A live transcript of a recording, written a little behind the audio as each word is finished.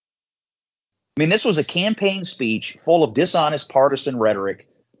mean, this was a campaign speech full of dishonest partisan rhetoric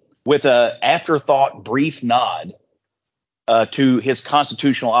with a afterthought brief nod to his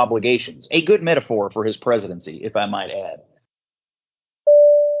constitutional obligations. A good metaphor for his presidency, if I might add.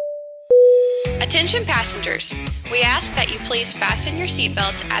 Attention passengers, we ask that you please fasten your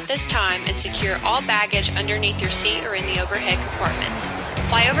seatbelts at this time and secure all baggage underneath your seat or in the overhead compartments.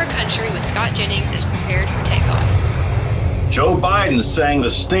 Flyover Country with Scott Jennings is prepared for takeoff. Joe Biden saying the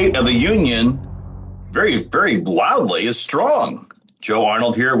State of the Union very, very loudly is strong. Joe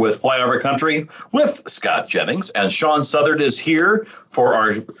Arnold here with Flyover Country with Scott Jennings, and Sean Southard is here for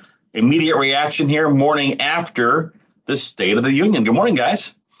our immediate reaction here morning after the State of the Union. Good morning,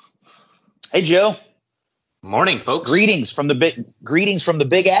 guys. Hey, Joe. Morning, folks. Greetings from the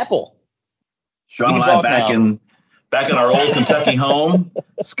Big Apple. Sean and I back in our old Kentucky home.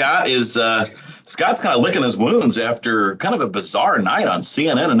 Scott's kind of licking his wounds after kind of a bizarre night on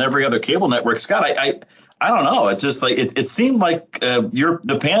CNN and every other cable network. Scott, I don't know. It's just like it seemed like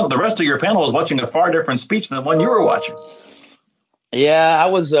the rest of your panel was watching a far different speech than the one you were watching. Yeah, I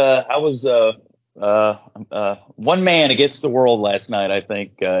was one man against the world last night, I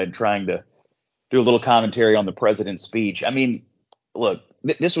think, trying to do a little commentary on the president's speech. I mean, look,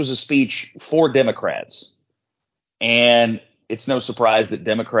 this was a speech for Democrats, and it's no surprise that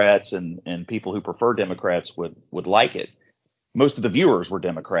Democrats and people who prefer Democrats would like it. Most of the viewers were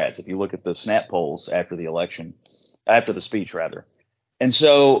Democrats, if you look at the snap polls after the speech, rather. And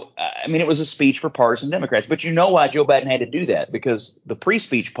so, I mean, it was a speech for partisan Democrats. But you know why Joe Biden had to do that? Because the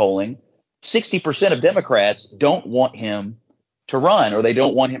pre-speech polling, 60% of Democrats don't want him to run, or they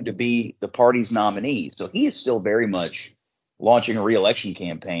don't want him to be the party's nominee. So he is still very much launching a re-election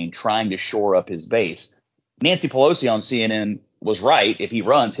campaign, trying to shore up his base. Nancy Pelosi on CNN was right. If he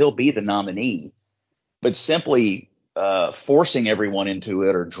runs, he'll be the nominee. But simply forcing everyone into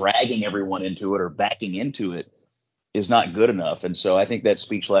it, or dragging everyone into it, or backing into it is not good enough. And so I think that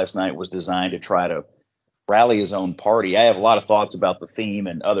speech last night was designed to try to rally his own party. I have a lot of thoughts about the theme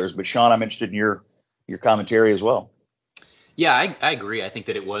and others, but Sean, I'm interested in your commentary as well. Yeah, I agree. I think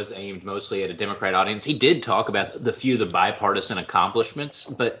that it was aimed mostly at a Democrat audience. He did talk about the bipartisan accomplishments,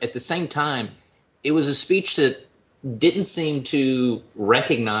 but at the same time, it was a speech that didn't seem to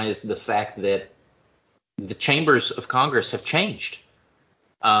recognize the fact that the chambers of Congress have changed.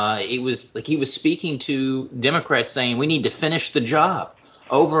 It was like he was speaking to Democrats saying we need to finish the job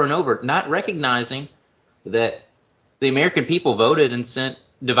over and over, not recognizing that the American people voted and sent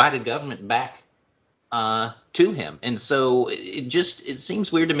divided government back to him. And so it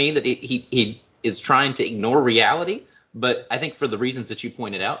seems weird to me that he is trying to ignore reality. But I think for the reasons that you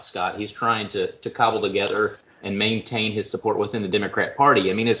pointed out, Scott, he's trying to cobble together and maintain his support within the Democrat Party.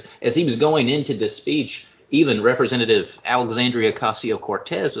 I mean, as he was going into this speech, even Representative Alexandria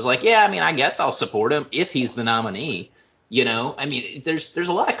Ocasio-Cortez was like, yeah, I mean, I guess I'll support him if he's the nominee. You know, I mean, there's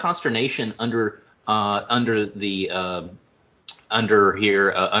a lot of consternation under the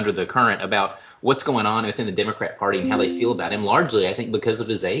current about what's going on within the Democrat Party and how they feel about him, largely, I think, because of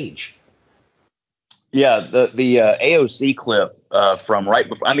his age. Yeah, the AOC clip from right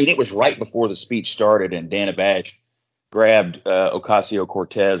before, I mean, it was right before the speech started, and Dana Bash grabbed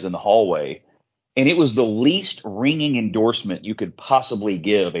Ocasio-Cortez in the hallway, and it was the least ringing endorsement you could possibly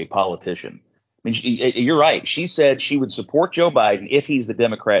give a politician. I mean, you're right. She said she would support Joe Biden if he's the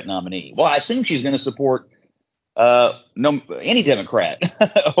Democrat nominee. Well, I assume she's going to support any Democrat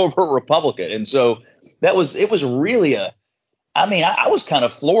over a Republican. And so it was really I was kind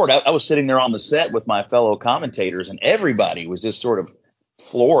of floored. I was sitting there on the set with my fellow commentators, and everybody was just sort of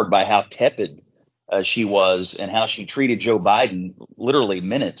floored by how tepid she was and how she treated Joe Biden literally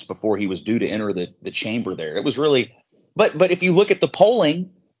minutes before he was due to enter the chamber there. It was really, but if you look at the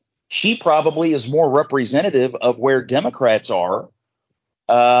polling, she probably is more representative of where Democrats are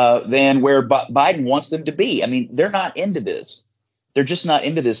than where Biden wants them to be. I mean, they're not into this. They're just not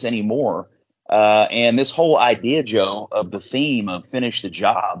into this anymore. And this whole idea, Joe, of the theme of finish the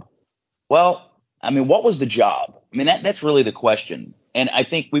job. Well, I mean, what was the job? I mean, that's really the question. And I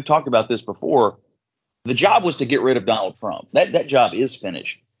think we've talked about this before. The job was to get rid of Donald Trump. That job is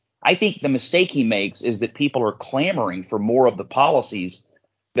finished. I think the mistake he makes is that people are clamoring for more of the policies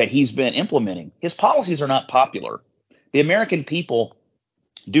that he's been implementing. His policies are not popular. The American people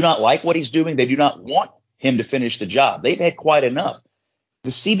do not like what he's doing. They do not want him to finish the job. They've had quite enough.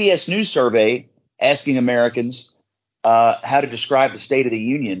 The CBS News survey asking Americans how to describe the State of the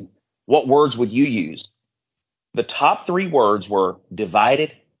Union, what words would you use? The top three words were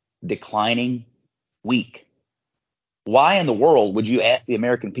divided, declining, weak. Why in the world would you ask the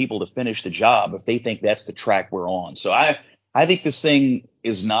American people to finish the job if they think that's the track we're on? So I think this thing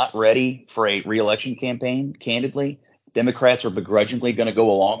is not ready for a reelection campaign, candidly. Democrats are begrudgingly going to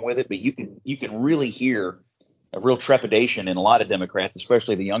go along with it, but you can really hear a real trepidation in a lot of Democrats,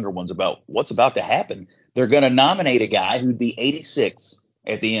 especially the younger ones, about what's about to happen. They're going to nominate a guy who'd be 86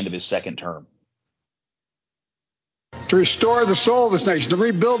 at the end of his second term. To restore the soul of this nation, to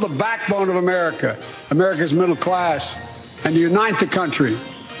rebuild the backbone of America, America's middle class, and to unite the country.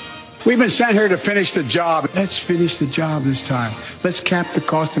 We've been sent here to finish the job. Let's finish the job this time. Let's cap the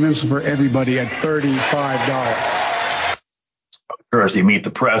cost of insulin for everybody at $35. As you meet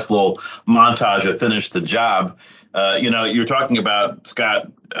the press, little montage of finish the job. You're talking about,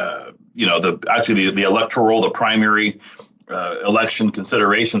 Scott, the electoral, the primary election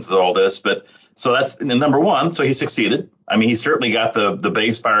considerations of all this. But so that's number one. So he succeeded. I mean, he certainly got the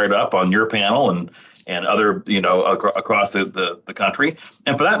base fired up on your panel and other, across the country.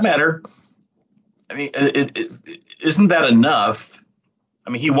 And for that matter, I mean, isn't that enough? I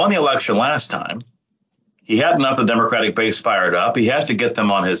mean, he won the election last time. He had enough of the Democratic base fired up. He has to get them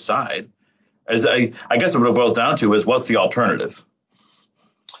on his side. As I guess what it boils down to is, what's the alternative?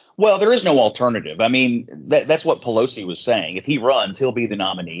 Well, there is no alternative. I mean, that's what Pelosi was saying. If he runs, he'll be the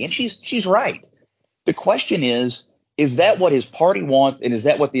nominee. And she's right. The question is that what his party wants? And is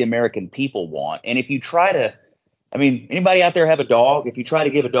that what the American people want? And if you try to, I mean, anybody out there have a dog? If you try to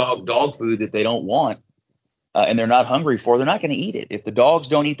give a dog food that they don't want, and they're not hungry for, they're not going to eat it. If the dogs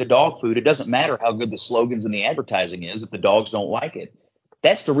don't eat the dog food, it doesn't matter how good the slogans and the advertising is if the dogs don't like it.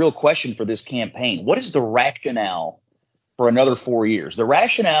 That's the real question for this campaign. What is the rationale for another 4 years? The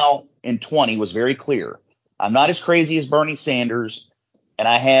rationale in 20 was very clear. I'm not as crazy as Bernie Sanders, and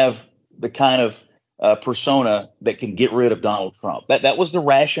I have the kind of persona that can get rid of Donald Trump. That was the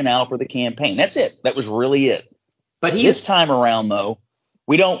rationale for the campaign. That's it. That was really it. But this time around, though,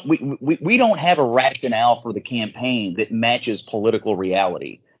 we don't have a rationale for the campaign that matches political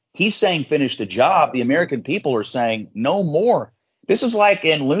reality. He's saying finish the job. The American people are saying no more. This is like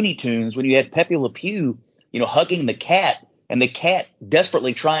in Looney Tunes when you had Pepe Le Pew, hugging the cat, and the cat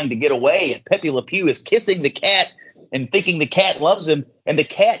desperately trying to get away, and Pepe Le Pew is kissing the cat and thinking the cat loves him, and the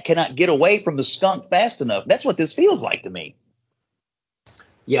cat cannot get away from the skunk fast enough. That's what this feels like to me.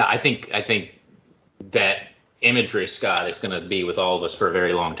 Yeah, I think that imagery, Scott, is going to be with all of us for a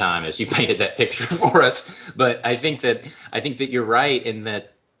very long time, as you painted that picture for us. But I think that you're right in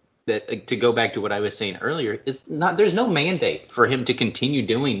that to go back to what I was saying earlier, there's no mandate for him to continue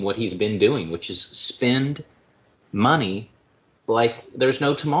doing what he's been doing, which is spend money like there's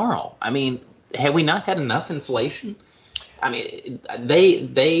no tomorrow. I mean, have we not had enough inflation? I mean,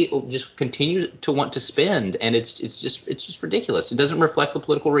 they just continue to want to spend, and it's just ridiculous. It doesn't reflect the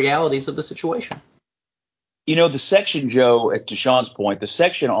political realities of the situation. The section, Joe, to Sean's point, the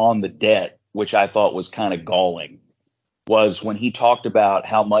section on the debt, which I thought was kind of galling, was when he talked about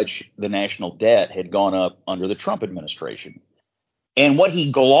how much the national debt had gone up under the Trump administration. And what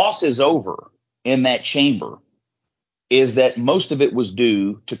he glosses over in that chamber is that most of it was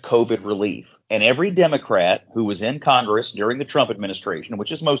due to COVID relief. And every Democrat who was in Congress during the Trump administration,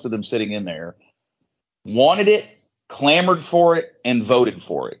 which is most of them sitting in there, wanted it, clamored for it, and voted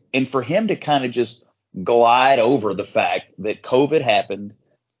for it. And for him to kind of just glide over the fact that COVID happened,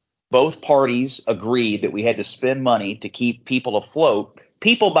 both parties agreed that we had to spend money to keep people afloat.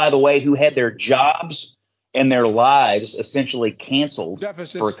 People, by the way, who had their jobs and their lives essentially canceled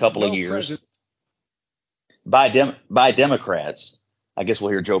for a couple of years by Democrats. I guess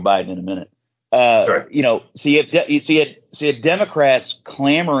we'll hear Joe Biden in a minute. So you had Democrats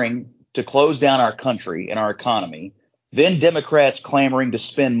clamoring to close down our country and our economy, then Democrats clamoring to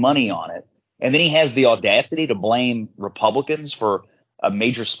spend money on it. And then he has the audacity to blame Republicans for a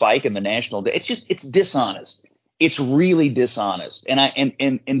major spike in the national debt. It's dishonest. It's really dishonest.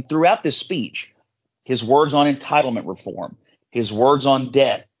 And throughout this speech, his words on entitlement reform, his words on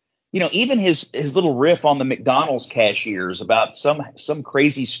debt, even his little riff on the McDonald's cashiers about some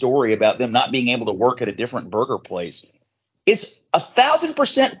crazy story about them not being able to work at a different burger place. It's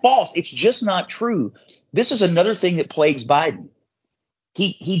 1,000% false. It's just not true. This is another thing that plagues Biden.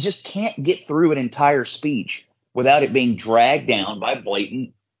 He just can't get through an entire speech without it being dragged down by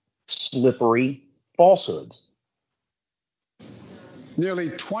blatant, slippery falsehoods. Nearly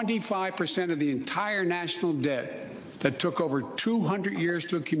 25% of the entire national debt that took over 200 years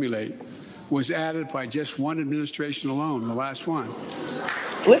to accumulate was added by just one administration alone, the last one.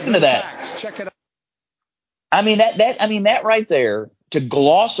 Listen to that. Facts. Check it out. That right there, to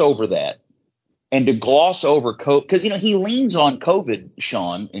gloss over that and to gloss over COVID, because, he leans on COVID,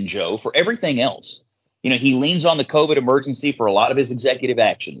 Sean and Joe, for everything else. He leans on the COVID emergency for a lot of his executive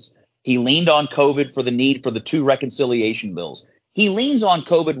actions. He leaned on COVID for the need for the 2 reconciliation bills. He leans on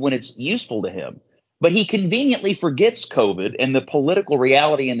COVID when it's useful to him, but he conveniently forgets COVID and the political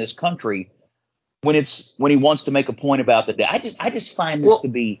reality in this country when he wants to make a point about the day. I just find this to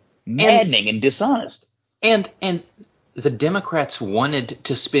be maddening and dishonest. And the Democrats wanted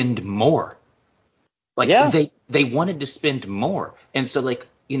to spend more. They wanted to spend more. And so,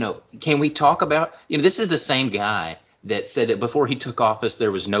 can we talk about, this is the same guy that said that before he took office,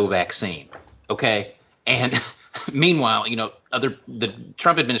 there was no vaccine. Okay. And meanwhile, the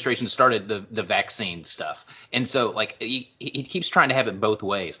Trump administration started the vaccine stuff. And so he keeps trying to have it both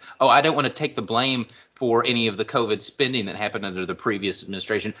ways. Oh, I don't want to take the blame for any of the COVID spending that happened under the previous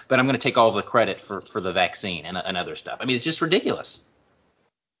administration, but I'm going to take all the credit for the vaccine and other stuff. I mean, it's just ridiculous.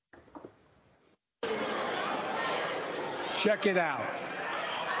 Check it out.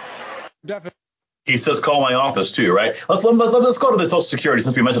 Definitely. He says, call my office too, right? Let's go to the Social Security,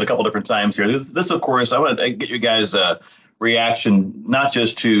 since we mentioned a couple different times here. This, of course, I want to get you guys' reaction, not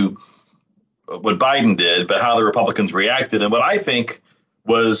just to what Biden did, but how the Republicans reacted. And what I think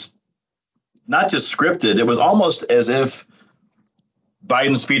was not just scripted, it was almost as if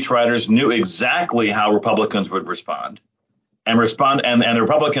Biden's speechwriters knew exactly how Republicans would respond, and the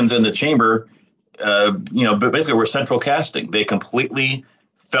Republicans in the chamber, basically were central casting. They completely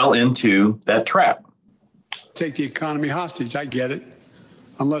fell into that trap. Take the economy hostage. I get it.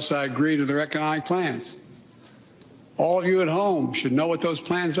 Unless I agree to their economic plans. All of you at home should know what those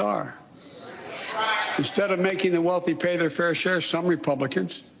plans are. Instead of making the wealthy pay their fair share, some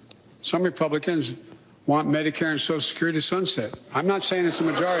Republicans want Medicare and Social Security to sunset. I'm not saying it's a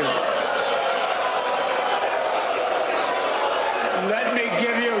majority. Let me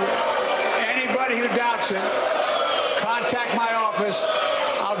give you, anybody who doubts it, contact my office.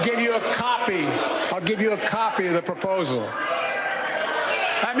 I'll give you a copy of the proposal.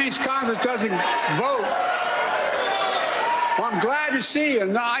 That means Congress doesn't vote. Well, I'm glad to see you.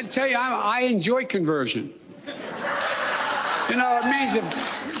 No, I tell you, I enjoy conversion. It means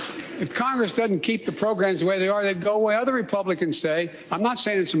if Congress doesn't keep the programs the way they are, they'd go away. Other Republicans say, I'm not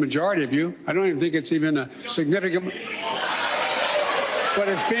saying it's a majority of you. I don't even think it's even a significant, but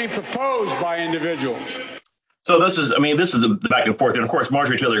it's being proposed by individuals. So this is the back and forth. And, of course,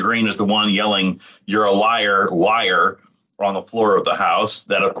 Marjorie Taylor Greene is the one yelling, "You're a liar, liar," on the floor of the House.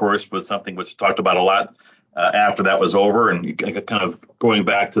 That, of course, was something which talked about a lot after that was over. And kind of going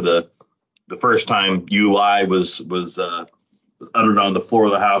back to the first time UI was uttered on the floor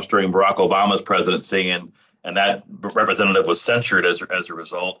of the House during Barack Obama's presidency, and that representative was censured as a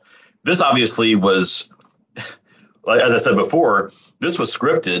result. This obviously was, as I said before, this was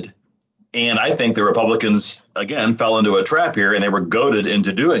scripted. And I think the Republicans, again, fell into a trap here, and they were goaded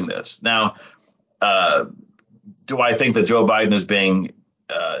into doing this. Now, do I think that Joe Biden is being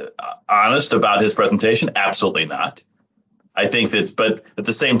honest about his presentation? Absolutely not. I think but at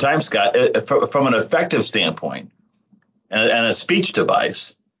the same time, Scott, from an effective standpoint and a speech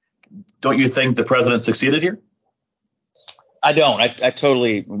device, don't you think the president succeeded here? I don't. I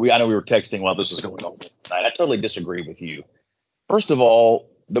know we were texting while this was going on tonight. I totally disagree with you. First of all,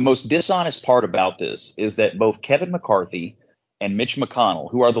 the most dishonest part about this is that both Kevin McCarthy and Mitch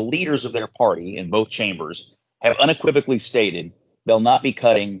McConnell, who are the leaders of their party in both chambers, have unequivocally stated they'll not be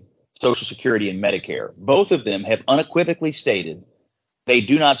cutting Social Security and Medicare. Both of them have unequivocally stated they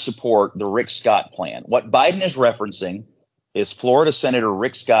do not support the Rick Scott plan. What Biden is referencing is Florida Senator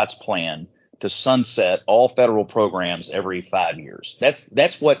Rick Scott's plan to sunset all federal programs every 5 years.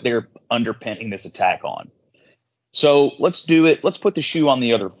 That's what they're underpinning this attack on. So let's do it. Let's put the shoe on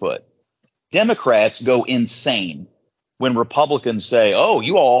the other foot. Democrats go insane when Republicans say, oh,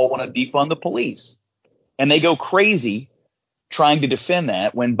 you all want to defund the police. And they go crazy trying to defend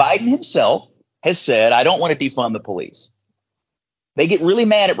that when Biden himself has said, I don't want to defund the police. They get really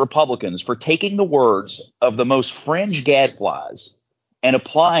mad at Republicans for taking the words of the most fringe gadflies and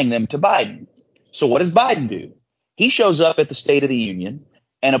applying them to Biden. So what does Biden do? He shows up at the State of the Union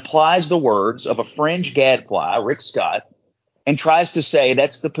and applies the words of a fringe gadfly, Rick Scott, and tries to say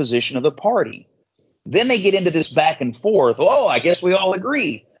that's the position of the party. Then they get into this back and forth. Oh, I guess we all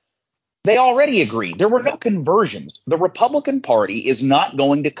agree. They already agreed. There were no conversions. The Republican Party is not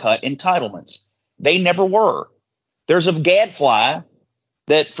going to cut entitlements. They never were. There's a gadfly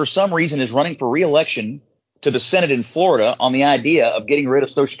that for some reason is running for re-election to the Senate in Florida on the idea of getting rid of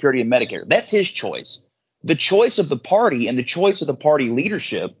Social Security and Medicare. That's his choice. The choice of the party and the choice of the party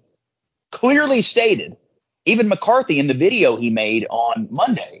leadership clearly stated, even McCarthy in the video he made on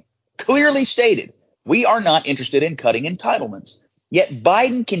Monday, clearly stated, we are not interested in cutting entitlements. Yet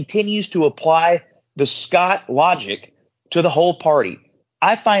Biden continues to apply the Scott logic to the whole party.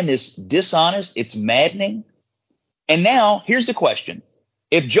 I find this dishonest. It's maddening. And now here's the question.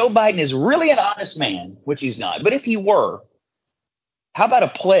 If Joe Biden is really an honest man, which he's not, but if he were, how about a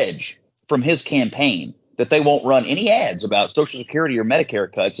pledge from his campaign that they won't run any ads about Social Security or Medicare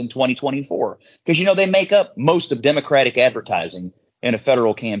cuts in 2024? Because, they make up most of Democratic advertising in a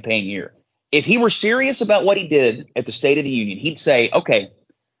federal campaign year. If he were serious about what he did at the State of the Union, he'd say, okay,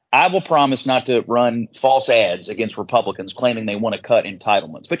 I will promise not to run false ads against Republicans claiming they want to cut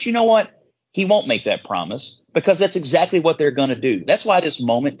entitlements. But you know what? He won't make that promise because that's exactly what they're going to do. That's why this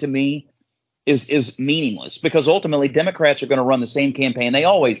moment to me is meaningless, because ultimately Democrats are going to run the same campaign they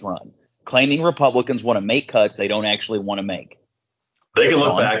always run, claiming Republicans want to make cuts they don't actually want to make. They can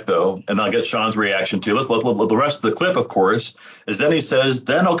look back, though, and I'll get Sean's reaction too. Let's let the rest of the clip, of course, is then he says,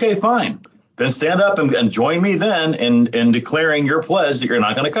 then, okay, fine. Then stand up and join me then in declaring your pledge that you're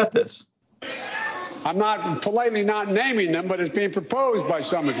not going to cut this. I'm not politely not naming them, but it's being proposed by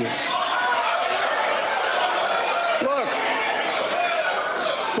some of you. Look,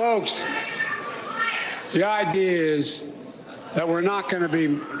 folks, the idea is that we're not going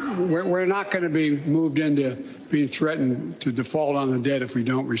to be moved into being threatened to default on the debt if we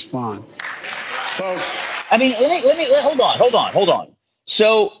don't respond, folks. I mean, let me hold on.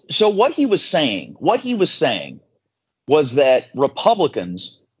 So what he was saying was that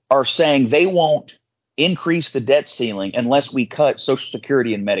Republicans are saying they won't increase the debt ceiling unless we cut Social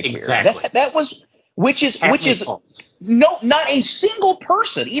Security and Medicare. Exactly. That was which is no, not a single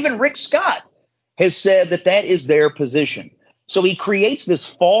person, even Rick Scott, has said that is their position. So he creates this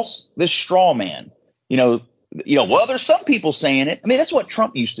straw man. Well, there's some people saying it. I mean, that's what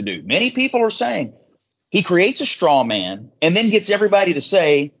Trump used to do. Many people are saying. He creates a straw man and then gets everybody to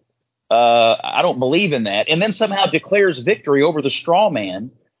say, I don't believe in that, and then somehow declares victory over the straw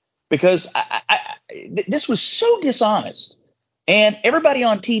man because this was so dishonest. And everybody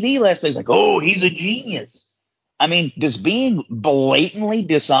on TV last night is like, oh, he's a genius. I mean, does being blatantly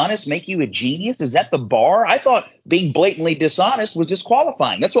dishonest make you a genius? Is that the bar? I thought being blatantly dishonest was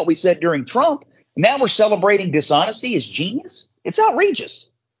disqualifying. That's what we said during Trump. Now we're celebrating dishonesty as genius. It's outrageous.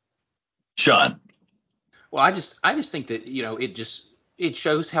 Sean. Well, I just think that, it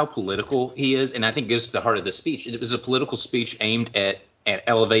shows how political he is. And I think goes to the heart of the speech. It was a political speech aimed at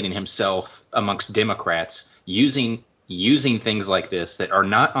elevating himself amongst Democrats, using things like this that are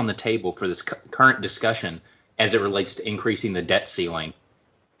not on the table for this current discussion as it relates to increasing the debt ceiling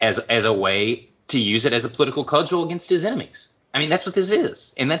as a way to use it as a political cudgel against his enemies. I mean, that's what this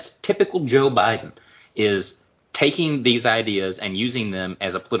is. And that's typical Joe Biden, is taking these ideas and using them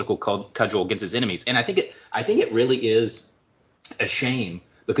as a political cudgel against his enemies. And I think it really is a shame,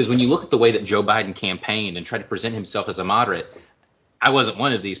 because when you look at the way that Joe Biden campaigned and tried to present himself as a moderate, I wasn't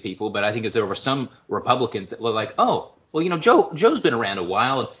one of these people, but I think that there were some Republicans that were like, oh, well, Joe's been around a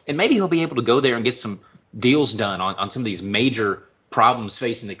while, and maybe he'll be able to go there and get some deals done on some of these major problems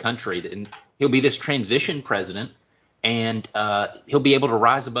facing the country. And he'll be this transition president, and he'll be able to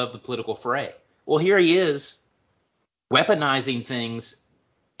rise above the political fray. Well, here he is, weaponizing things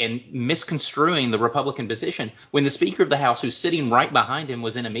and misconstruing the Republican position when the Speaker of the House, who's sitting right behind him,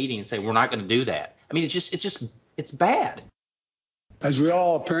 was in a meeting and saying, we're not going to do that. I mean, it's bad. As we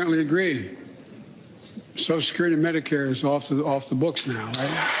all apparently agree, Social Security and Medicare is off the books now,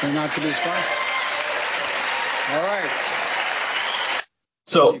 right? They're not to be sponsored. All right.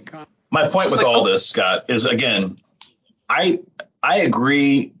 So my point with all this, Scott, is, again, I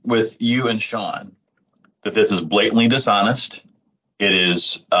agree with you and Sean that this is blatantly dishonest. It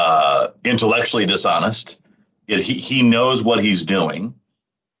is intellectually dishonest. He knows what he's doing.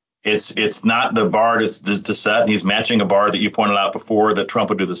 It's not the bar to set. He's matching a bar that you pointed out before that Trump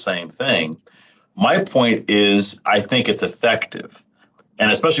would do the same thing. My point is, I think it's effective,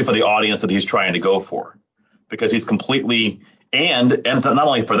 and especially for the audience that he's trying to go for, because he's completely and it's not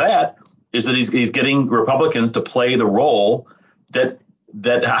only for that, is that he's getting Republicans to play the role that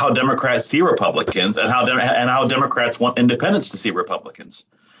how Democrats see Republicans and how Democrats want independents to see Republicans.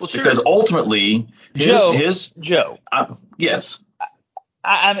 Well, sure. Because ultimately, Joe. Yes.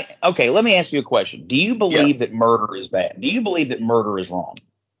 I mean, okay, let me ask you a question. Do you believe that murder is bad? Do you believe that murder is wrong?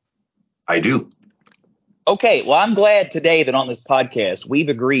 I do. Okay, well, I'm glad today that on this podcast we've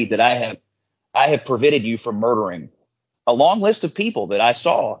agreed that I have prevented you from murdering a long list of people that I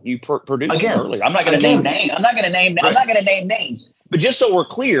saw you producing earlier. I'm not going to name names. I'm not going to name names. But just so we're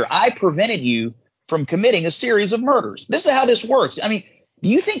clear, I prevented you from committing a series of murders. This is how this works. I mean, do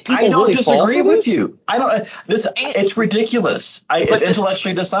you think people really disagree with you? I don't. It's ridiculous. It's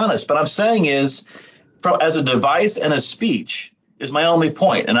intellectually dishonest. But I'm saying is, as a device and a speech, is my only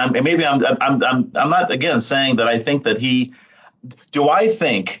point. And I'm not again saying that I think that he. Do I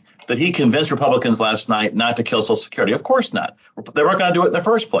think that he convinced Republicans last night not to kill Social Security. Of course not. They weren't going to do it in the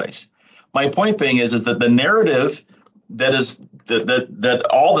first place. My point being is that the narrative that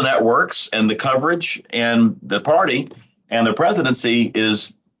all the networks and the coverage and the party and the presidency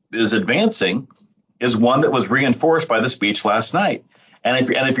is advancing is one that was reinforced by the speech last night. And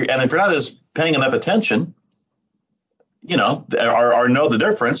if you're not as paying enough attention, or know the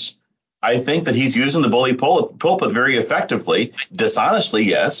difference, I think that he's using the bully pulpit very effectively, dishonestly,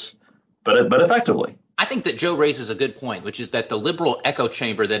 yes, but effectively. I think that Joe raises a good point, which is that the liberal echo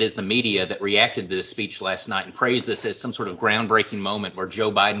chamber that is the media that reacted to this speech last night and praised this as some sort of groundbreaking moment where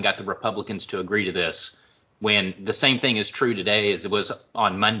Joe Biden got the Republicans to agree to this, when the same thing is true today as it was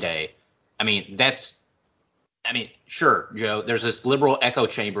on Monday. Sure, Joe, there's this liberal echo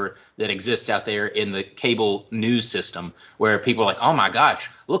chamber that exists out there in the cable news system where people are like, oh my gosh,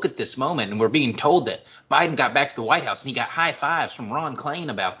 look at this moment. And we're being told that Biden got back to the White House and he got high fives from Ron Klain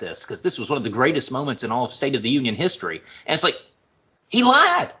about this because this was one of the greatest moments in all of State of the Union history. And it's like, he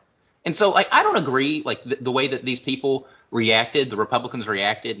lied. And so, I don't agree, the way that these people reacted, the Republicans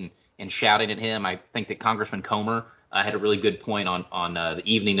reacted and shouting at him. I think that Congressman Comer had a really good point on the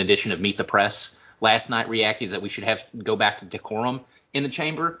evening edition of Meet the Press last night, reacting is that we should go back to decorum in the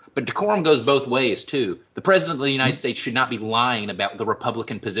chamber. But decorum goes both ways, too. The president of the United States should not be lying about the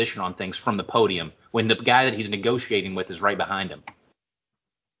Republican position on things from the podium when the guy that he's negotiating with is right behind him.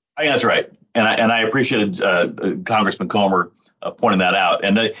 I think that's right. And I appreciated Congressman Comer pointing that out.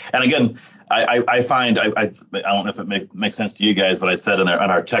 And again, I find I don't know if it makes sense to you guys, but I said on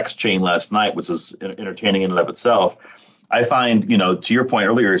our text chain last night, which is entertaining in and of itself, I find, to your point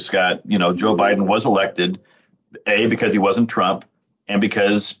earlier, Scott, Joe Biden was elected, because he wasn't Trump and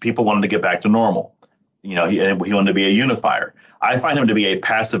because people wanted to get back to normal. He wanted to be a unifier. I find him to be a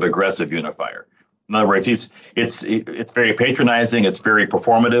passive aggressive unifier. In other words, it's very patronizing. It's very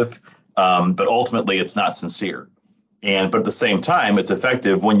performative, but ultimately it's not sincere. But at the same time, it's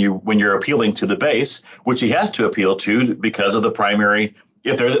effective when you're appealing to the base, which he has to appeal to because of the primary.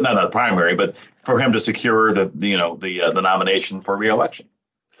 If there's not a primary, but for him to secure the nomination for re-election.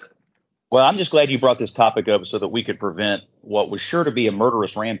 Well, I'm just glad you brought this topic up so that we could prevent what was sure to be a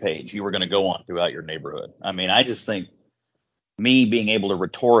murderous rampage you were going to go on throughout your neighborhood. I just think me being able to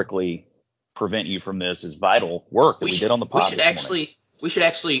rhetorically prevent you from this is vital work that we did on the pod. We should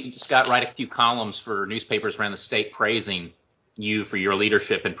actually, Scott, write a few columns for newspapers around the state praising you for your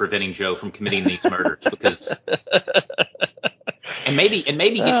leadership in preventing Joe from committing these murders, because. And maybe get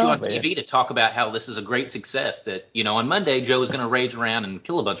you on TV to talk about how this is a great success, that, on Monday, Joe was going to rage around and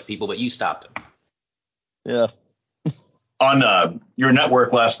kill a bunch of people, but you stopped him. Yeah. On your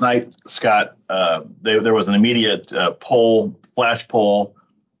network last night, Scott, there was an immediate flash poll,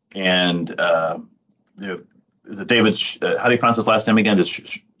 and is it David? How do you pronounce his last name again? Is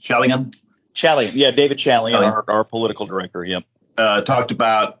Chalian? Chalian, yeah, David Chalian, our political director, yep. Talked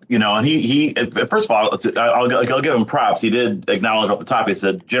about, and he first of all, I'll give him props. He did acknowledge off the top. He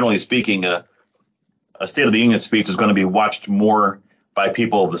said, generally speaking, a State of the Union speech is going to be watched more by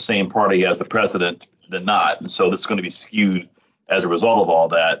people of the same party as the president than not. And so this is going to be skewed as a result of all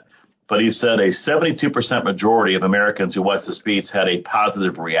that. But he said a 72% majority of Americans who watched the speech had a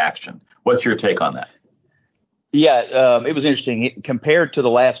positive reaction. What's your take on that? Yeah, it was interesting. Compared to the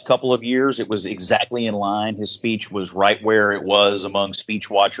last couple of years, it was exactly in line. His speech was right where it was among speech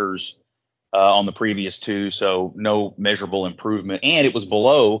watchers on the previous two, so no measurable improvement. And it was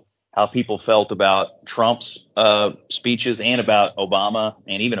below how people felt about Trump's speeches and about Obama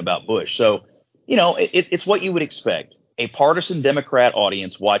and even about Bush. So, it's what you would expect. A partisan Democrat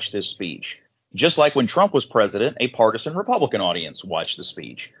audience watched this speech. Just like when Trump was president, a partisan Republican audience watched the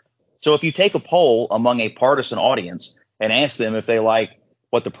speech. So if you take a poll among a partisan audience and ask them if they like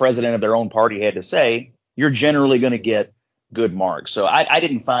what the president of their own party had to say, you're generally going to get good marks. So I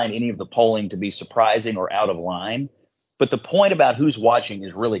didn't find any of the polling to be surprising or out of line. But the point about who's watching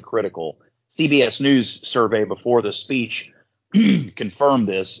is really critical. CBS News survey before the speech confirmed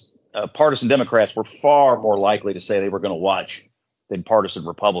this. Partisan Democrats were far more likely to say they were going to watch than partisan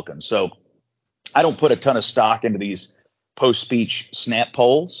Republicans. So I don't put a ton of stock into these post-speech snap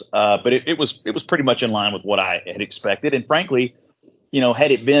polls, but it was pretty much in line with what I had expected. And frankly,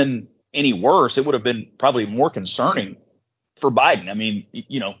 had it been any worse, it would have been probably more concerning for Biden.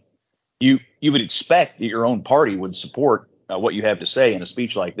 You would expect that your own party would support what you have to say in a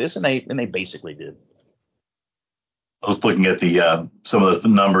speech like this, and they basically did. I was looking at some of the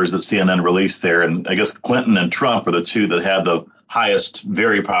numbers that CNN released there, and I guess Clinton and Trump are the two that had the highest,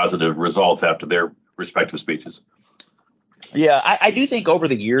 very positive results after their respective speeches. Yeah, I do think over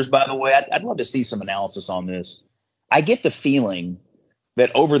the years, by the way, I'd love to see some analysis on this. I get the feeling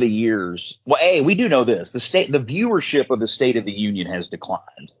that over the years, well, A, we do know this, the viewership of the State of the Union has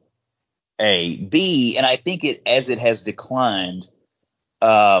declined. A, B, and I think as it has declined,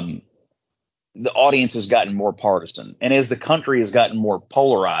 the audience has gotten more partisan. And as the country has gotten more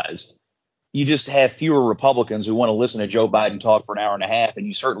polarized, you just have fewer Republicans who want to listen to Joe Biden talk for an hour and a half. And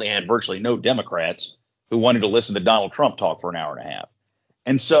you certainly had virtually no Democrats who wanted to listen to Donald Trump talk for an hour and a half.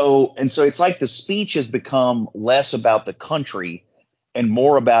 And so it's like the speech has become less about the country and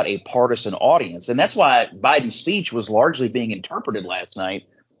more about a partisan audience. And that's why Biden's speech was largely being interpreted last night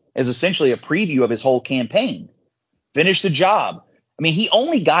as essentially a preview of his whole campaign. Finish the job. I mean, he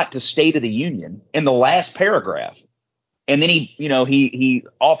only got to State of the Union in the last paragraph. And then he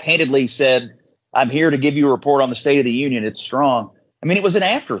offhandedly said, I'm here to give you a report on the State of the Union. It's strong. I mean, it was an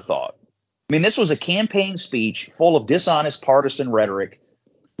afterthought. I mean, this was a campaign speech full of dishonest partisan rhetoric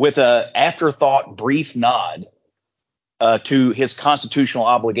with a afterthought brief nod to his constitutional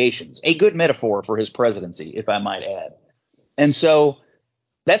obligations. A good metaphor for his presidency, if I might add. And so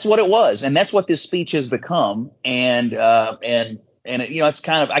that's what it was. And that's what this speech has become. And it's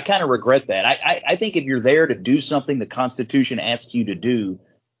I kind of regret that. I think if you're there to do something the Constitution asks you to do,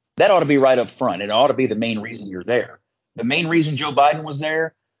 that ought to be right up front. It ought to be the main reason you're there. The main reason Joe Biden was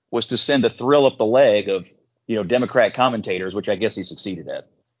there was to send a thrill up the leg of, Democrat commentators, which I guess he succeeded at.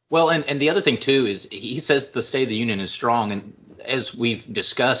 Well, and the other thing, too, is he says the State of the Union is strong. And as we've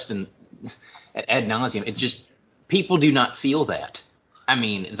discussed and ad nauseum, people do not feel that. I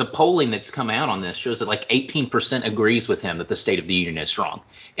mean, the polling that's come out on this shows that like 18% agrees with him that the State of the Union is strong.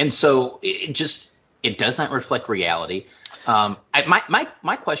 And so it does not reflect reality.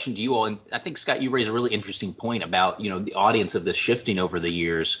 My question to you all, and I think, Scott, you raised a really interesting point about, the audience of this shifting over the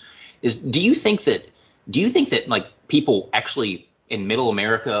years, is do you think that like people actually in middle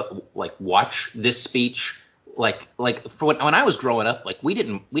America like watch this speech? Like for when I was growing up, like we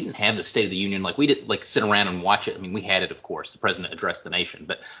didn't have the State of the Union, like we didn't like sit around and watch it. I mean, we had it, of course, the president addressed the nation,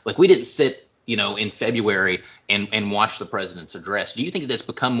 but like we didn't sit, in February and watch the president's address. Do you think that's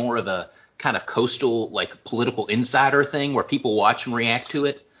become more of a kind of coastal, like political insider thing where people watch and react to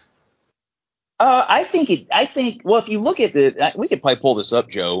it? I think, well, if you look at we could probably pull this up,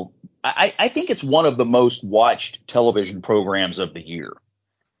 Joe. I think it's one of the most watched television programs of the year,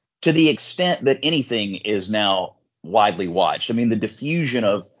 to the extent that anything is now widely watched. I mean, the diffusion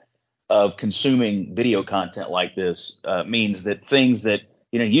of consuming video content like this means that things that,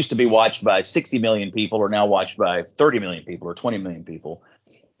 used to be watched by 60 million people are now watched by 30 million people or 20 million people.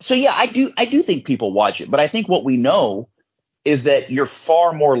 So, yeah, I do think people watch it. But I think what we know is that you're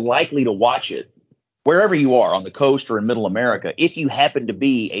far more likely to watch it wherever you are on the coast or in middle America if you happen to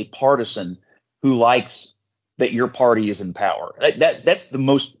be a partisan who likes that your party is in power. That's the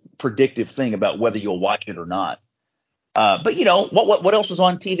most predictive thing about whether you'll watch it or not. But what else was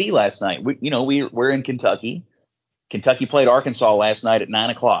on TV last night? We're in Kentucky. Kentucky played Arkansas last night at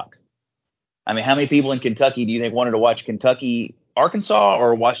 9:00. I mean, how many people in Kentucky do you think wanted to watch Kentucky, Arkansas,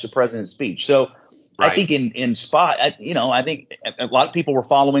 or watch the president's speech? So right. I think in spot, I think a lot of people were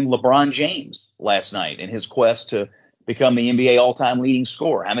following LeBron James last night in his quest to become the NBA all-time leading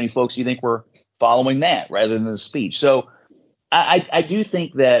scorer. How many folks do you think were following that rather than the speech? So I do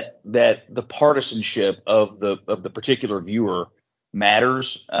think that the partisanship of the particular viewer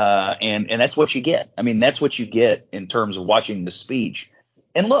matters, and that's what you get. I mean, that's what you get in terms of watching the speech.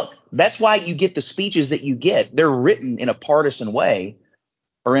 And look, that's why you get the speeches that you get. They're written in a partisan way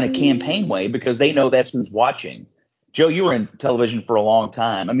or in a campaign way because they know that's who's watching. Joe, you were in television for a long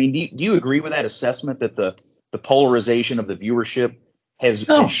time. I mean, do you agree with that assessment that the polarization of the viewership has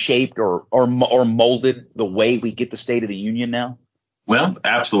shaped or molded the way we get the State of the Union now? Well,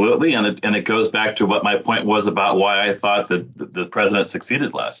 absolutely. And it goes back to what my point was about why I thought that the president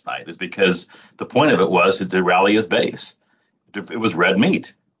succeeded last night, is because the point of it was to rally his base. It was red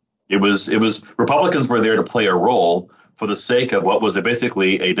meat. It was Republicans were there to play a role for the sake of what was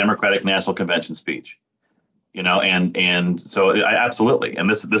basically a Democratic National Convention speech. And so I absolutely. And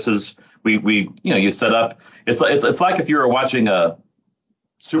this is we you set up. It's like if you were watching a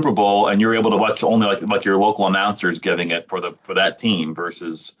Super Bowl and you're able to watch only like your local announcers giving it for that team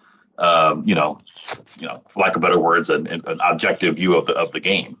versus for lack of better words, an objective view of the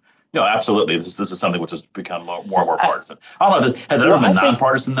game. Absolutely. This is something which has become more and more partisan. I don't know. Has it ever been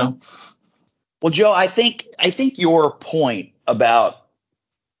nonpartisan though? Well, Joe, I think your point about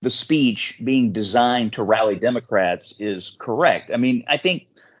the speech being designed to rally Democrats is correct. I mean, I think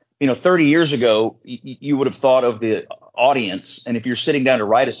 30 years ago, you would have thought of the audience. And if you're sitting down to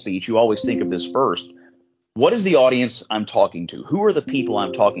write a speech, you always think of this first. What is the audience I'm talking to? Who are the people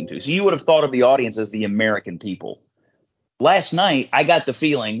I'm talking to? So you would have thought of the audience as the American people. last night I got the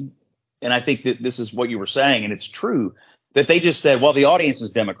feeling, and I think that this is what you were saying, and it's true, that they just said, well, the audience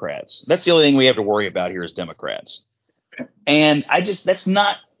is Democrats. That's the only thing we have to worry about here is Democrats. And that's just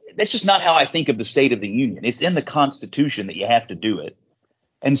not how I think of the State of the Union. It's in the Constitution that you have to do it.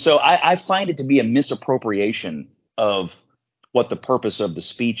 And so I find it to be a misappropriation of what the purpose of the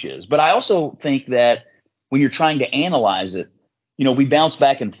speech is. But I also think that when you're trying to analyze it, we bounce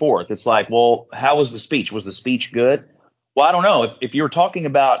back and forth. It's like, well, how was the speech? Was the speech good? Well, I don't know. If you were talking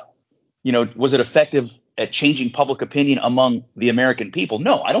about, was it effective at changing public opinion among the American people?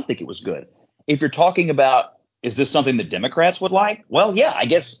 No, I don't think it was good. If you're talking about, is this something that Democrats would like? Well, yeah, I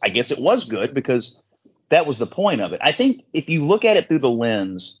guess it was good because that was the point of it. I think if you look at it through the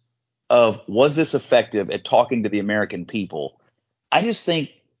lens of, was this effective at talking to the American people? I just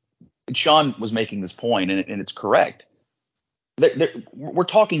think Sean was making this point, and it's correct. We're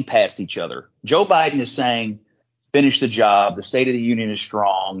talking past each other. Joe Biden is saying, finish the job. The State of the Union is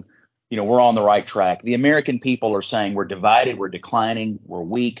strong. We're on the right track. The American people are saying we're divided, we're declining, we're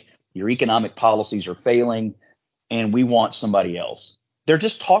weak. Your economic policies are failing, and we want somebody else. They're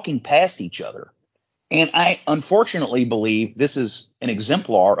just talking past each other. And I unfortunately believe this is an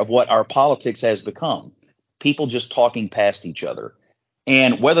exemplar of what our politics has become. People just talking past each other.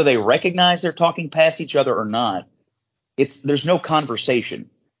 And whether they recognize they're talking past each other or not, there's no conversation.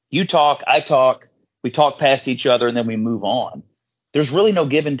 You talk, I talk, we talk past each other, and then we move on. There's really no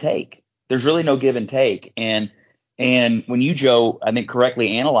give and take. And when you, Joe, I think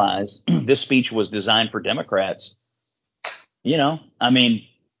correctly analyze this speech was designed for Democrats, I mean,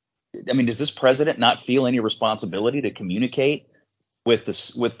 does this president not feel any responsibility to communicate with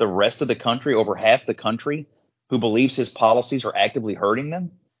the rest of the country, over half the country, who believes his policies are actively hurting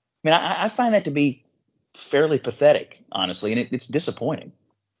them? I mean, I find that to be fairly pathetic, honestly, and it's disappointing.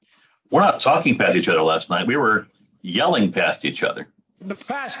 We're not talking past each other last night. We were yelling past each other. In the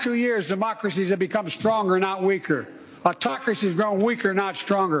past 2 years, democracies have become stronger, not weaker. Autocracy has grown weaker, not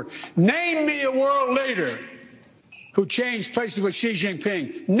stronger. Name me a world leader who changed places with Xi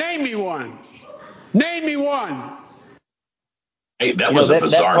Jinping. Name me one. Name me one. Hey, that was a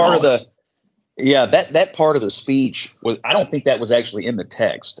bizarre moment. That part of the speech was, I don't think that was actually in the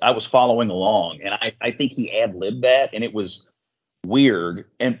text. I was following along, and I think he ad-libbed that, and it was weird.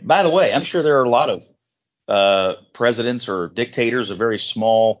 And by the way, I'm sure there are a lot of presidents or dictators of very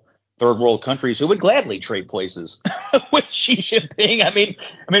small third world countries who would gladly trade places with Xi Jinping. I mean,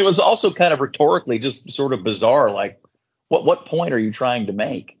 it was also kind of rhetorically just sort of bizarre. Like, what point are you trying to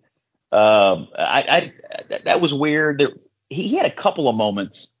make? That was weird. He had a couple of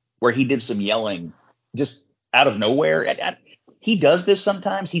moments where he did some yelling just out of nowhere. He does this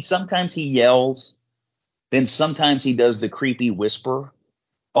sometimes. Sometimes he yells, then sometimes he does the creepy whisper.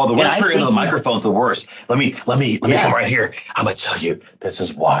 Oh, the whispering into the microphone's the worst. Let me come right here. I'm gonna tell you, this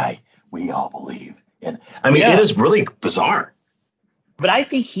is why we all believe in. It is really bizarre. But I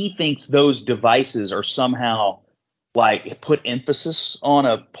think he thinks those devices are somehow like put emphasis on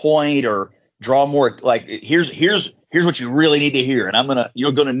a point or draw more. Like here's what you really need to hear, and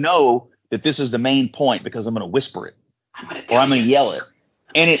you're gonna know that this is the main point because I'm gonna whisper it, I'm gonna yell it,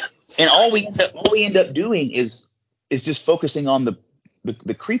 and all we end up doing is just focusing on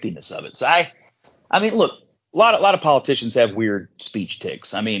the creepiness of it. So I mean, look, a lot of politicians have weird speech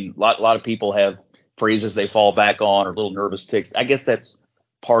tics. I mean, a lot of people have phrases they fall back on or little nervous tics. I guess that's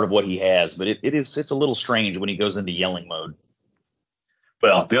part of what he has, but it's a little strange when he goes into yelling mode.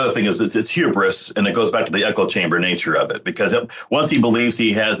 Well, the other thing is it's hubris, and it goes back to the echo chamber nature of it, because once he believes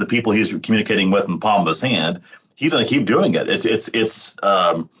he has the people he's communicating with in the palm of his hand, he's going to keep doing it. It's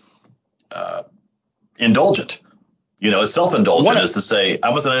indulgent. It's self-indulgent is to say,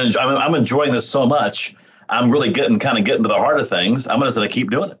 I'm enjoying this so much. I'm really getting to the heart of things. I'm just going to keep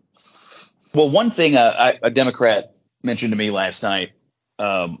doing it. Well, one thing a Democrat mentioned to me last night,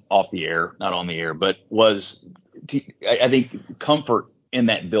 off the air, not on the air, but was, I think, comfort in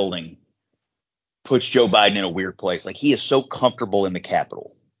that building puts Joe Biden in a weird place. Like, he is so comfortable in the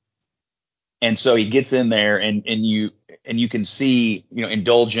Capitol. And so he gets in there and you can see,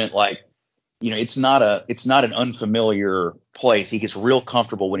 indulgent, like, it's not an unfamiliar place. He gets real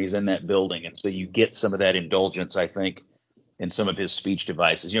comfortable when he's in that building. And so you get some of that indulgence, I think, in some of his speech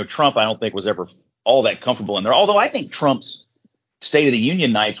devices. Trump, I don't think, was ever all that comfortable in there. Although I think Trump's State of the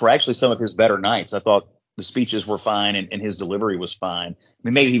Union nights were actually some of his better nights. I thought the speeches were fine and his delivery was fine. I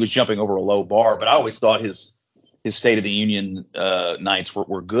mean, maybe he was jumping over a low bar, but I always thought his State of the Union nights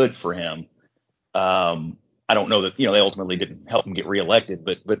were good for him. I don't know that, they ultimately didn't help him get reelected,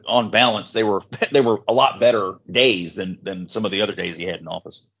 but on balance, they were a lot better days than some of the other days he had in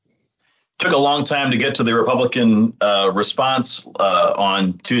office. took a long time to get to the Republican response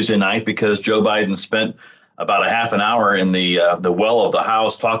on Tuesday night because Joe Biden spent about a half an hour in the well of the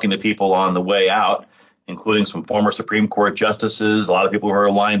House talking to people on the way out, including some former Supreme Court justices, a lot of people who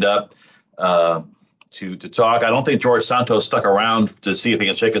are lined up to talk. I don't think George Santos stuck around to see if he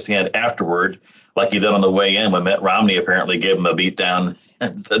can shake his hand afterward, like he did on the way in when Mitt Romney apparently gave him a beat down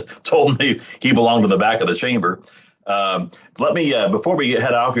and told him he belonged in the back of the chamber. Let me, before we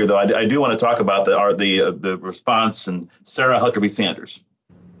head off here, though, I do want to talk about the response and Sarah Huckabee Sanders.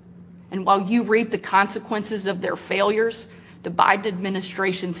 And while you reap the consequences of their failures, the Biden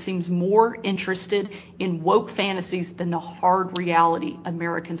administration seems more interested in woke fantasies than the hard reality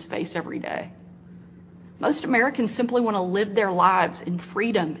Americans face every day. Most Americans simply want to live their lives in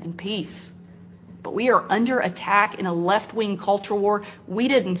freedom and peace. But we are under attack in a left-wing culture war we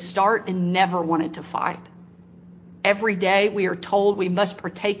didn't start and never wanted to fight. Every day we are told we must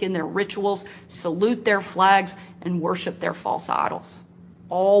partake in their rituals, salute their flags, and worship their false idols,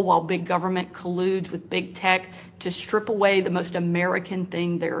 all while big government colludes with big tech to strip away the most American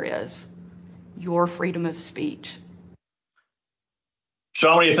thing there is, your freedom of speech.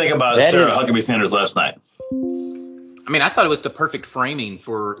 Sean, what do you think about Sarah Huckabee Sanders last night? I mean, I thought it was the perfect framing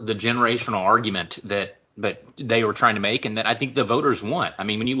for the generational argument that they were trying to make and that I think the voters want. I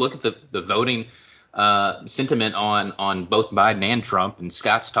mean, when you look at the voting sentiment on both Biden and Trump, and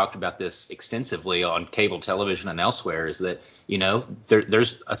Scott's talked about this extensively on cable television and elsewhere, is that, you know,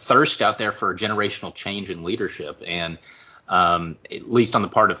 there's a thirst out there for a generational change in leadership, and at least on the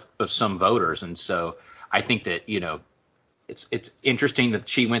part of some voters. And so I think that, you know, it's interesting that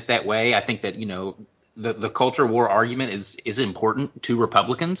she went that way. I think that, you know, the culture war argument is important to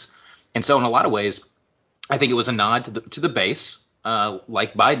Republicans. And so in a lot of ways, I think it was a nod to the base.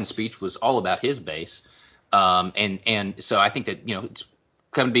 Like Biden's speech was all about his base. And so I think that, you know, it's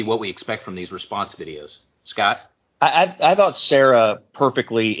going to be what we expect from these response videos. Scott? I thought Sarah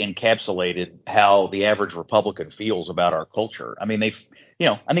perfectly encapsulated how the average Republican feels about our culture. I mean, I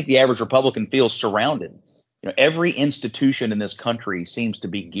think the average Republican feels surrounded. You know, every institution in this country seems to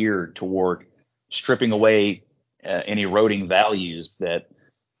be geared toward stripping away and eroding values that,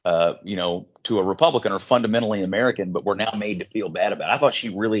 you know, to a Republican are fundamentally American, but we're now made to feel bad about. I thought she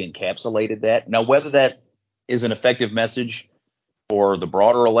really encapsulated that. Now, whether that is an effective message for the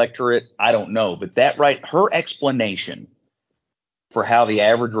broader electorate, I don't know. But her explanation for how the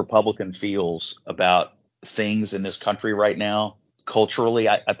average Republican feels about things in this country right now, culturally,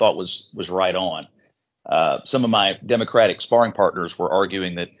 I thought was right on. Some of my Democratic sparring partners were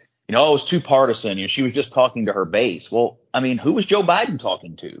arguing that, you know, it was too partisan. You know, she was just talking to her base. Well, I mean, who was Joe Biden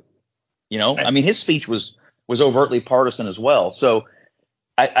talking to? You know, I mean, his speech was overtly partisan as well. So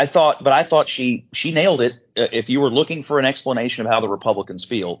I thought she nailed it. If you were looking for an explanation of how the Republicans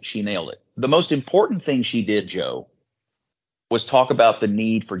feel, she nailed it. The most important thing she did, Joe, was talk about the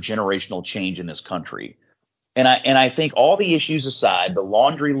need for generational change in this country. And I think all the issues aside, the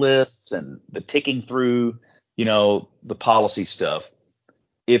laundry lists and the ticking through, you know, the policy stuff,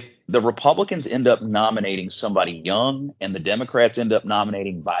 if the Republicans end up nominating somebody young and the Democrats end up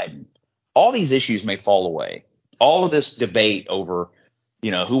nominating Biden, all these issues may fall away. All of this debate over,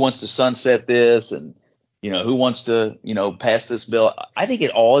 you know, who wants to sunset this and, you know, who wants to, you know, pass this bill, I think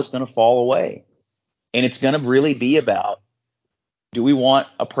it all is going to fall away. And it's going to really be about, do we want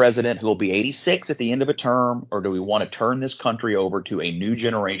a president who will be 86 at the end of a term, or do we want to turn this country over to a new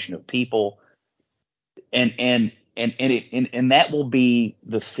generation of people? And that will be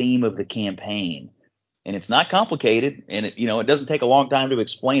the theme of the campaign. And it's not complicated, and it doesn't take a long time to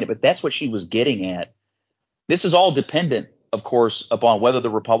explain it, but that's what she was getting at. This is all dependent, of course, upon whether the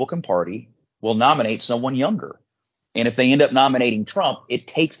Republican Party will nominate someone younger. And if they end up nominating Trump, it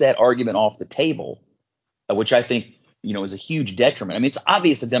takes that argument off the table, which I think, you know, is a huge detriment. I mean, it's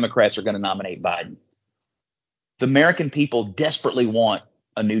obvious the Democrats are going to nominate Biden. The American people desperately want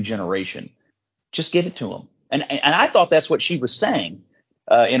a new generation. Just give it to them. And I thought that's what she was saying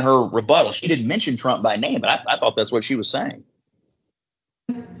in her rebuttal. She didn't mention Trump by name, but I thought that's what she was saying.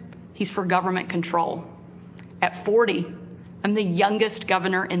 He's for government control. At 40, I'm the youngest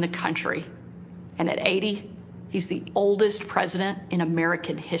governor in the country. And at 80, he's the oldest president in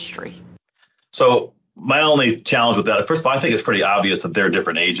American history. So my only challenge with that, first of all, I think it's pretty obvious that they're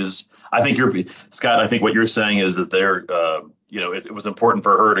different ages. I think Scott, I think what you're saying is that they're, it was important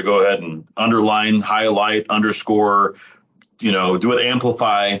for her to go ahead and underline, highlight, underscore, do it,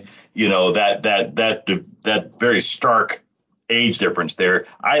 amplify, that very stark age difference there.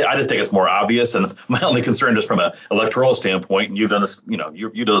 I just think it's more obvious. And my only concern, just from an electoral standpoint, and you've done this, you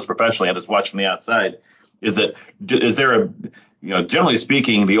do this professionally, I'm just watching the outside, is there generally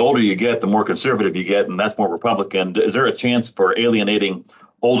speaking, the older you get, the more conservative you get, and that's more Republican. Is there a chance for alienating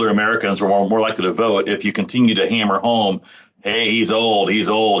older Americans who are more likely to vote if you continue to hammer home, hey, he's old, he's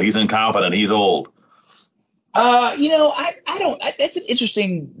incompetent, he's old? I don't. That's an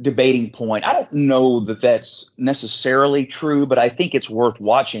interesting debating point. I don't know that that's necessarily true, but I think it's worth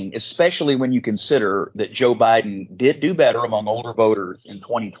watching, especially when you consider that Joe Biden did do better among older voters in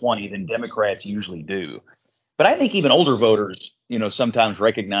 2020 than Democrats usually do. But I think even older voters, sometimes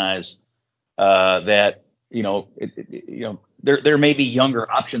recognize that, there may be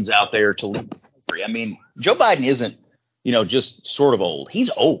younger options out there to lead the country. I mean, Joe Biden isn't, just sort of old. He's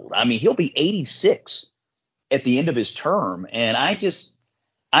old. I mean, he'll be 86 at the end of his term. And I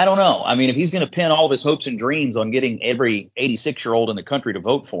don't know. I mean, if he's going to pin all of his hopes and dreams on getting every 86-year-old in the country to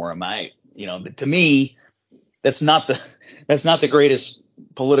vote for him, to me, that's not the greatest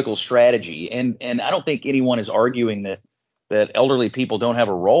political strategy. And I don't think anyone is arguing that elderly people don't have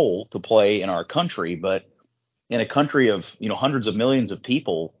a role to play in our country. But in a country of, hundreds of millions of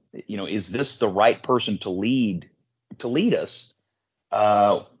people, is this the right person to lead us?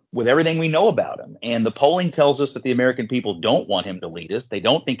 With everything we know about him. And the polling tells us that the American people don't want him to lead us. They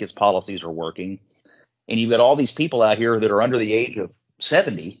don't think his policies are working. And you've got all these people out here that are under the age of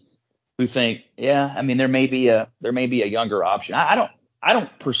 70 who think, yeah, I mean, there may be a younger option. I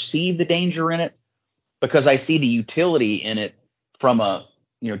don't perceive the danger in it because I see the utility in it from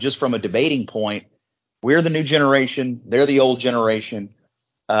just from a debating point. We're the new generation. They're the old generation.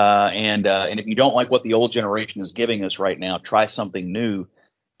 And if you don't like what the old generation is giving us right now, try something new.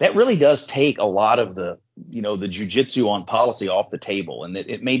 That really does take a lot of the jujitsu on policy off the table, and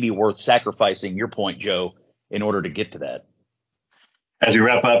it may be worth sacrificing your point, Joe, in order to get to that. As we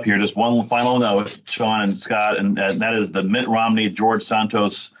wrap up here, just one final note, Sean and Scott, and that is the Mitt Romney, George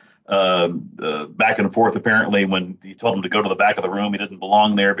Santos back and forth. Apparently, when he told him to go to the back of the room, he didn't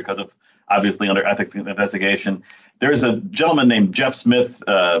belong there because of obviously under ethics investigation. There's a gentleman named Jeff Smith,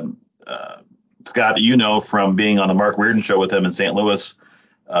 Scott, that from being on the Mark Reardon show with him in St. Louis.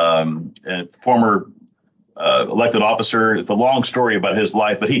 And former elected officer. It's a long story about his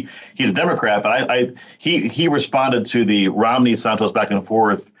life, but he's a Democrat. But he responded to the Romney Santos back and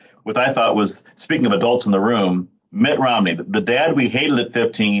forth with I thought was, speaking of adults in the room, Mitt Romney, the dad we hated at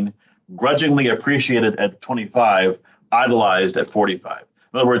 15, grudgingly appreciated at 25, idolized at 45.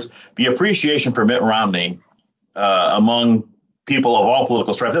 In other words, the appreciation for Mitt Romney among people of all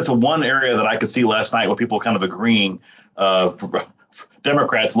political stripes. That's the one area that I could see last night where people kind of agreeing.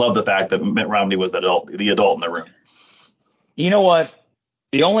 Democrats love the fact that Mitt Romney was the adult in the room. You know what?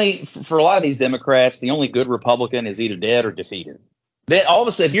 For a lot of these Democrats, the only good Republican is either dead or defeated. Then all of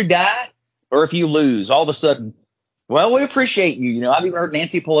a sudden, if you die or if you lose, all of a sudden, well, we appreciate you. I've even heard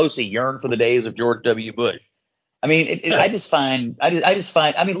Nancy Pelosi yearn for the days of George W. Bush. I mean, I just find. I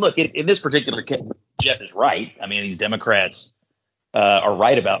mean, look, in this particular case, Jeff is right. I mean, these Democrats are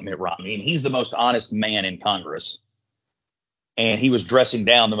right about Mitt Romney, and he's the most honest man in Congress. And he was dressing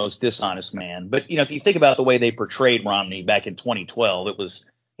down the most dishonest man. But, if you think about the way they portrayed Romney back in 2012, it was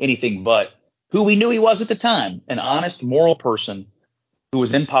anything but who we knew he was at the time, an honest, moral person who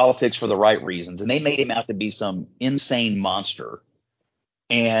was in politics for the right reasons. And they made him out to be some insane monster.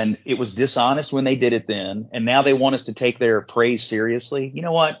 And it was dishonest when they did it then. And now they want us to take their praise seriously. You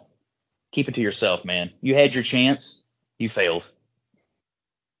know what? Keep it to yourself, man. You had your chance. You failed.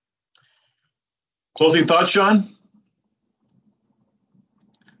 Closing thoughts, Sean?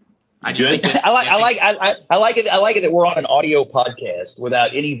 I just think that, I like it that we're on an audio podcast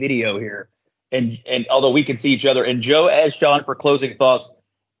without any video here, and although we can see each other, and Joe asked Sean for closing thoughts,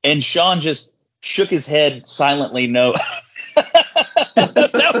 and Sean just shook his head silently no.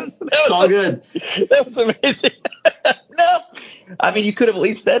 that was all good. That was amazing. No, I mean you could have at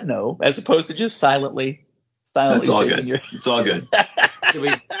least said no as opposed to just silently. That's all good. It's all good.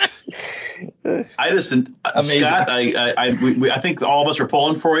 Scott, I think all of us are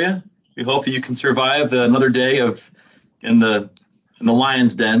pulling for you. We hope that you can survive another day in the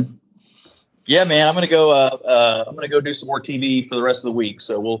lion's den. Yeah, man, I'm gonna go do some more TV for the rest of the week.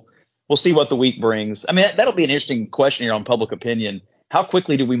 So we'll see what the week brings. I mean, that'll be an interesting question here on public opinion. How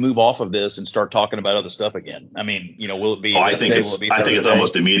quickly do we move off of this and start talking about other stuff again? I mean, will it be? I think it's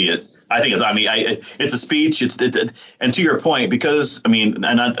almost immediate. I think it's a speech. And to your point, because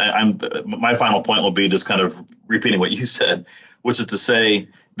my final point will be just kind of repeating what you said, which is to say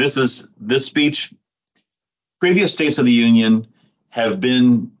this speech. Previous states of the union have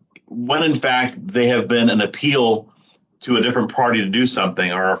been, when in fact they have been an appeal to a different party to do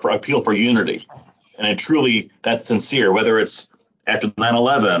something or for appeal for unity, and truly that's sincere. Whether it's after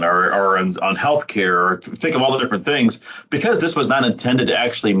 9/11 or on healthcare, or think of all the different things. Because this was not intended to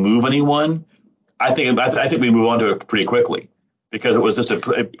actually move anyone, I think we move on to it pretty quickly, because it was just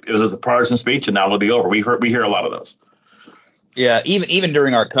a partisan speech, and now it'll be over. We hear a lot of those. Yeah, even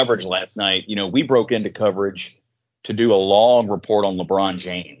during our coverage last night, we broke into coverage to do a long report on LeBron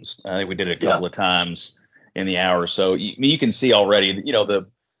James. I think we did it a couple of times in the hour. So you can see already,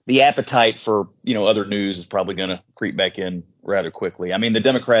 the appetite for, other news is probably going to creep back in rather quickly. I mean, the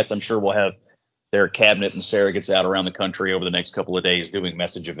Democrats, I'm sure, will have their cabinet and surrogates out around the country over the next couple of days doing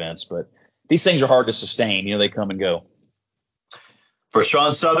message events. But these things are hard to sustain. They come and go. For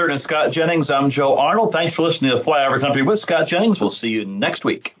Sean Southern and Scott Jennings, I'm Joe Arnold. Thanks for listening to Flyover Country with Scott Jennings. We'll see you next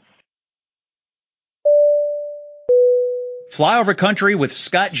week. Flyover Country with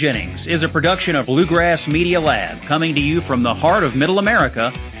Scott Jennings is a production of Bluegrass Media Lab, coming to you from the heart of Middle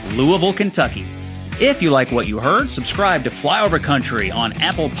America, Louisville, Kentucky. If you like what you heard, subscribe to Flyover Country on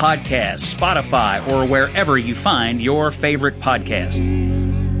Apple Podcasts, Spotify, or wherever you find your favorite podcast.